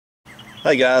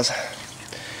Hey guys,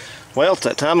 well it's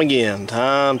that time again,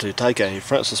 time to take a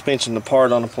front suspension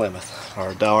apart on a Plymouth,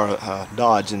 or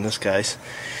Dodge in this case.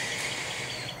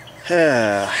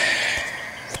 I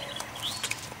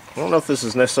don't know if this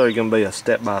is necessarily going to be a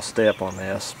step-by-step on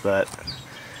this, but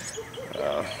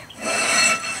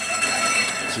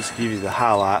just give you the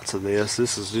highlights of this.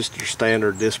 This is just your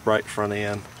standard disc brake front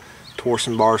end,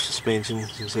 torsion bar suspension. You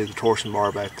can see the torsion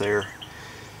bar back there,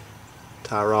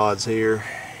 tie rods here.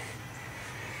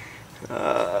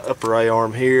 Upper A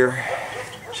arm here,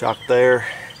 shock there,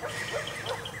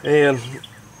 and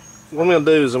what I'm going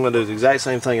to do is I'm going to do the exact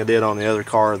same thing I did on the other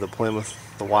car, the Plymouth,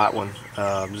 the white one.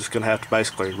 I'm just going to have to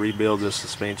basically rebuild this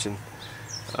suspension.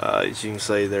 As you can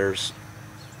see, there's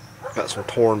got some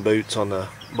torn boots on the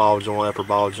ball joint, upper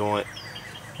ball joint,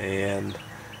 and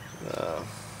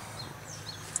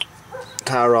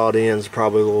tie rod ends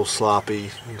probably a little sloppy. You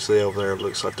can see over there it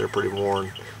looks like they're pretty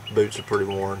worn. Boots are pretty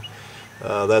worn.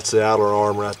 That's the outer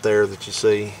arm right there that you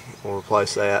see. We'll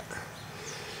replace that.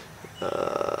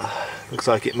 Looks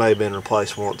like it may have been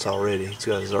replaced once already. It's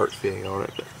got a Zerk fitting on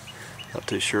it, but not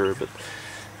too sure. But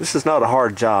this is not a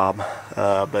hard job,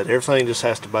 but everything just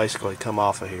has to basically come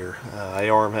off of here.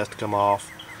 A-arm has to come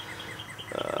off,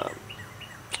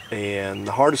 and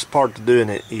the hardest part to doing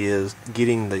it is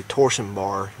getting the torsion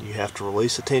bar. You have to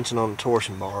release the tension on the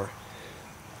torsion bar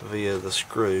via the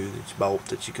screw, this bolt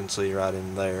that you can see right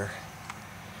in there.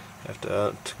 You have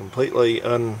to completely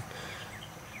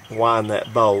unwind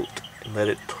that bolt and let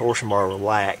it torsion bar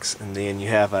relax, and then you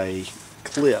have a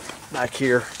clip back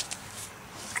here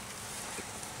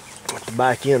at the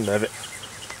back end of it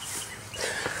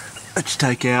that you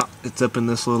take out. It's up in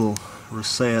this little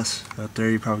recess right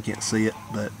there. You probably can't see it,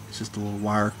 but it's just a little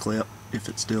wire clip. If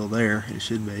it's still there, it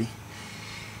should be.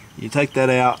 You take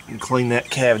that out and clean that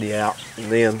cavity out,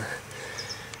 and then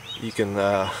you can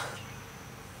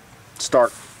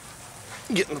start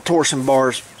getting the torsion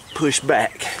bars pushed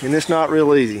back, and it's not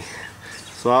real easy.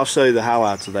 So I'll show you the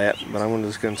highlights of that, but I'm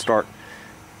just going to start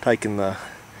taking the,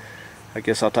 I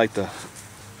guess I'll take the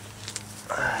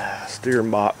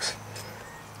steering box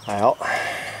out.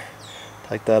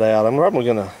 Take that out. I'm probably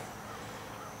gonna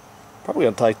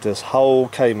take this whole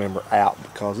K-member out,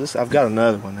 because this, I've got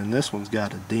another one, and this one's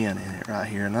got a dent in it right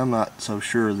here, and I'm not so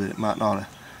sure that it might not have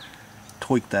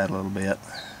tweaked that a little bit,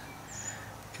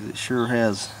 because it sure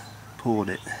has pulled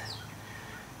it.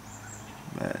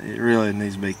 But it really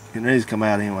needs to be, it needs to come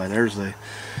out anyway. There's the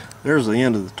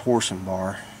end of the torsion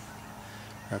bar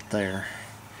right there.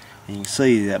 And you can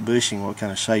see that bushing, what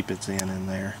kind of shape it's in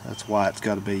there. That's why it's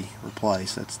got to be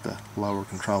replaced. That's the lower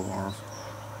control arm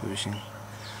bushing.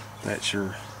 That's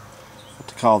your, what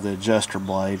they call the adjuster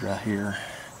blade right here.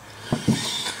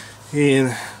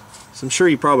 And so I'm sure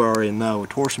you probably already know, a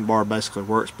torsion bar basically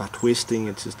works by twisting.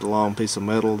 It's just a long piece of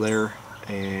metal there,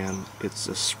 and it's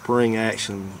a spring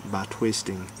action by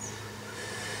twisting.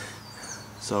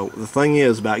 So the thing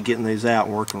is about getting these out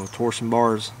and working with torsion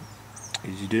bars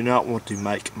is you do not want to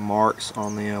make marks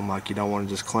on them. Like, you don't want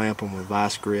to just clamp them with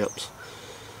vice grips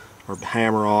or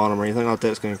hammer on them or anything like that.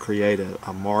 That's going to create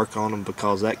a mark on them,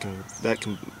 because that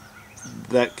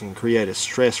can create a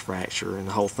stress fracture, and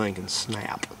the whole thing can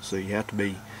snap. So you have to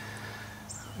be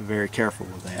very careful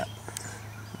with that.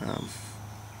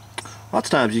 Lots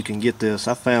of times you can get this.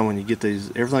 I found when you get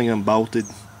these, everything unbolted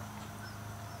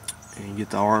and you get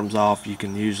the arms off, you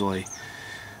can usually,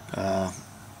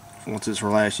 once it's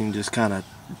relaxed, you can just kind of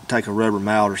take a rubber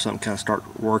mallet or something, kind of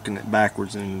start working it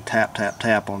backwards and tap, tap,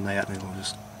 tap on that, and it'll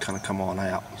just kind of come on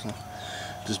out. So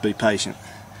just be patient.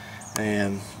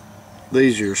 And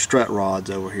these are your strut rods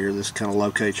over here. This kind of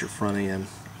locates your front end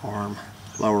arm,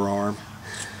 lower arm.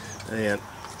 And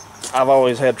I've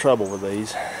always had trouble with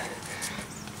these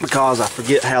because I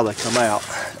forget how they come out.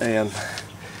 And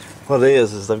what it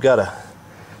is they've got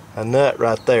a nut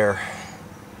right there.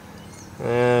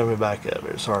 Let me back up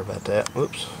here. Sorry about that.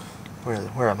 Whoops.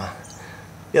 Where am I?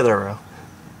 Yeah, there we go.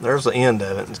 There's the end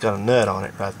of it. It's got a nut on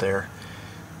it right there.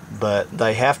 But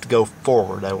they have to go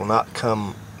forward. They will not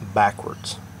come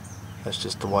backwards. That's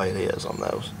just the way it is on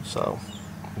those. So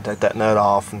you take that nut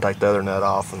off and take the other nut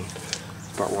off and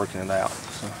start working it out.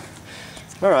 So,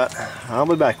 alright, I'll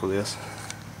be back with this.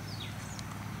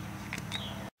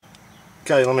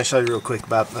 Okay, let me show you real quick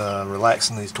about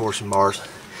relaxing these torsion bars.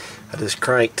 I just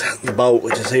cranked the bolt,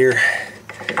 which is here.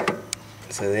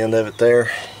 See the end of it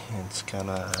there? It's kind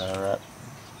of right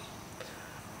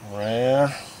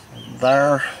around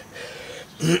there.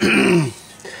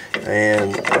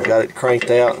 And I've got it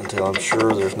cranked out until I'm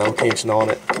sure there's no tension on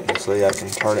it. You can see I can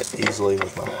turn it easily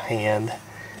with my hand.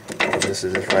 And this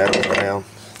is just rattling around.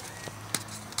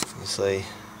 You see,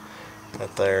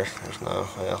 Right there, there's no,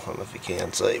 well, I don't know if you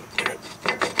can see.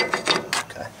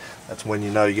 Okay, that's when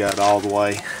you know you got it all the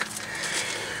way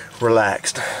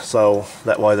relaxed. So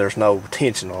that way there's no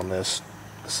tension on this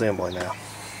assembly now.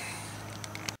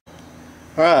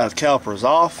 Alright, the caliper is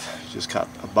off. Just got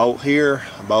a bolt here,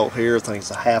 I think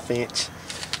it's a 1/2 inch.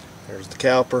 There's the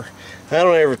caliper. I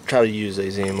don't ever try to use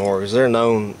these anymore because they're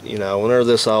known, you know, when they're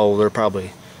this old, they're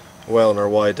probably well on their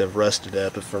way to have rusted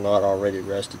up if they're not already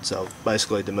rusted. So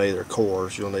basically, to me, they're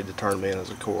cores. You'll need to turn them in as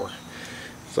a core.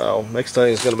 So next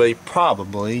thing is going to be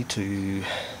probably to,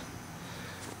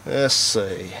 let's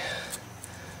see,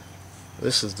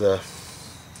 this is the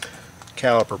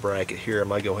caliper bracket here. I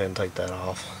might go ahead and take that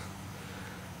off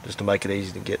just to make it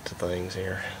easy to get to things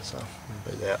here. So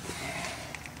I'll do that.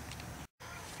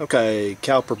 Okay,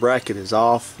 caliper bracket is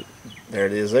off. There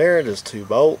it is there. Just 2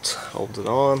 bolts. Holds it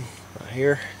on right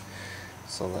here.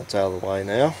 So that's out of the way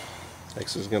now.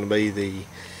 Next is going to be the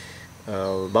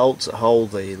bolts that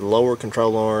hold the lower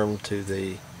control arm to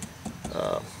the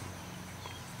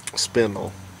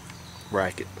spindle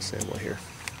bracket assembly here.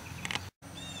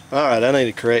 Alright, I need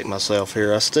to correct myself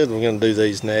here. I said we're going to do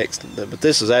these next, but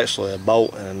this is actually a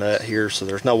bolt and a nut here, so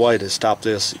there's no way to stop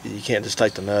this. You can't just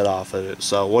take the nut off of it.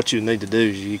 So what you need to do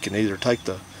is you can either take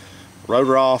the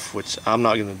rotor off, which I'm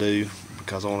not going to do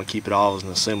because I want to keep it all as an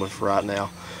assembly for right now,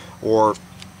 or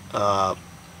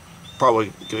probably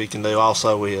what we can do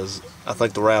also is, I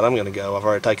think the route I'm going to go, I've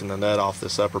already taken the nut off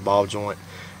this upper ball joint,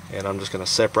 and I'm just going to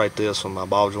separate this with my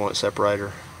ball joint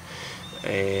separator,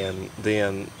 and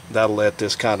then that'll let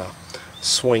this kind of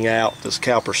swing out. This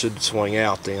caliper should swing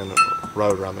out then,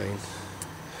 rotor I mean,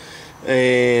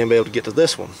 and be able to get to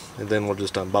this one, and then we'll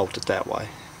just unbolt it that way,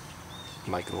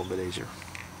 make it a little bit easier.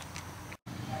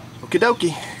 Okie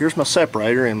dokie, here's my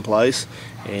separator in place,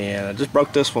 and I just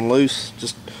broke this one loose,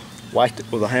 just whacked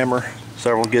it with a hammer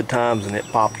several good times and it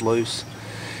popped loose.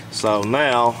 So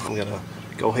now I'm gonna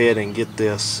go ahead and get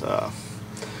this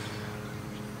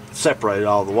separated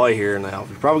all the way here. Now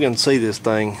you're probably gonna see this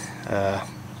thing kind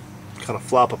of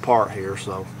flop apart here,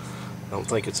 so I don't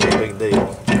think it's a big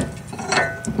deal.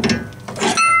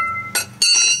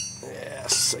 Yeah,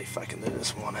 let's see if I can do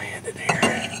this one-handed here.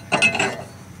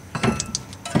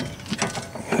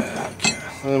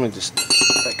 Okay, let me just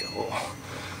take a little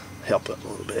help it a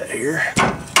little bit here.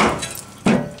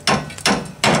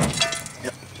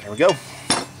 Yep, there we go.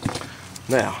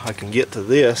 Now I can get to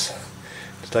this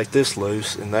to take this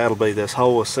loose, and that'll be this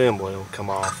whole assembly will come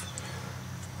off,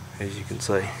 as you can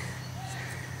see.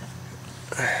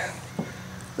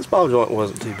 This ball joint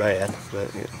wasn't too bad,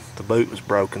 but the boot was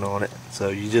broken on it. So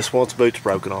you just, once the boot's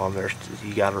broken on there,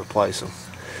 you got to replace them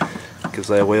because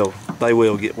they will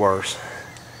get worse.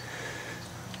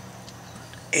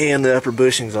 And the upper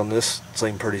bushings on this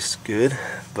seem pretty good,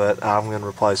 but I'm going to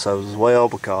replace those as well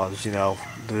because, you know,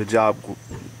 a good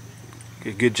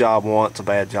job once, a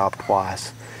bad job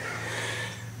twice.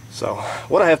 So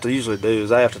what I have to usually do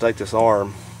is I have to take this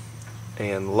arm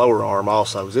and lower arm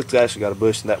also, because it's actually got a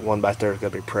bushing. That one back there is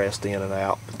going to be pressed in and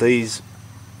out. But these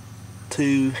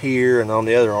two here and on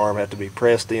the other arm have to be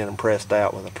pressed in and pressed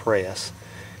out with a press.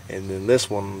 And then this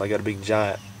one, they got a big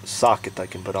giant socket they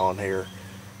can put on here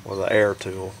with an air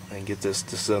tool and get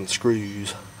this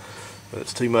unscrews, but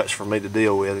it's too much for me to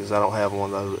deal with because I don't have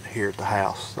one of those here at the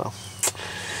house. So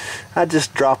I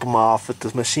just drop them off at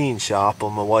the machine shop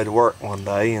on my way to work one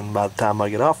day, and by the time I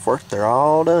get off work they're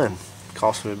all done. It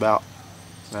cost me about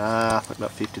I think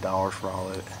about $50 for all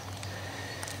of it.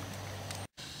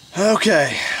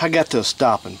 Okay, I got to a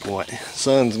stopping point.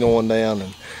 Sun's going down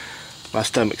and my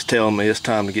stomach's telling me it's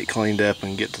time to get cleaned up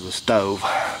and get to the stove.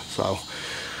 So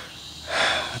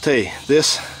I tell you,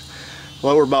 this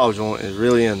lower ball joint is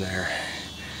really in there,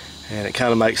 and it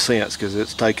kind of makes sense because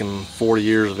it's taken 40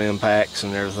 years of impacts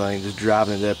and everything, just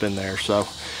driving it up in there. So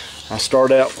I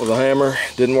started out with a hammer,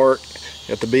 didn't work.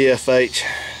 Got the BFH,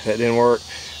 that didn't work.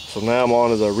 So now I'm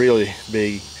on to the really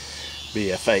big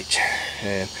BFH.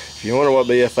 And if you wonder what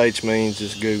BFH means,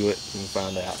 just Google it and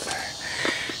find out.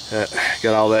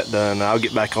 Got all that done. I'll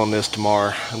get back on this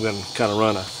tomorrow. I'm going to kind of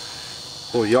run a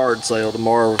little yard sale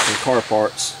tomorrow with some car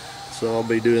parts, so I'll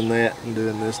be doing that and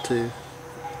doing this too.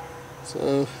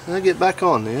 So I'll get back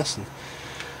on this and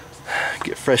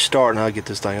get a fresh start, and I'll get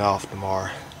this thing off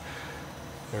tomorrow.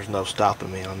 There's no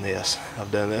stopping me on this.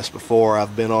 I've done this before.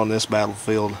 I've been on this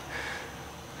battlefield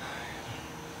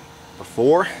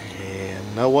before,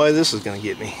 and no way this is going to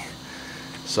get me.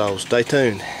 So stay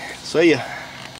tuned. See ya.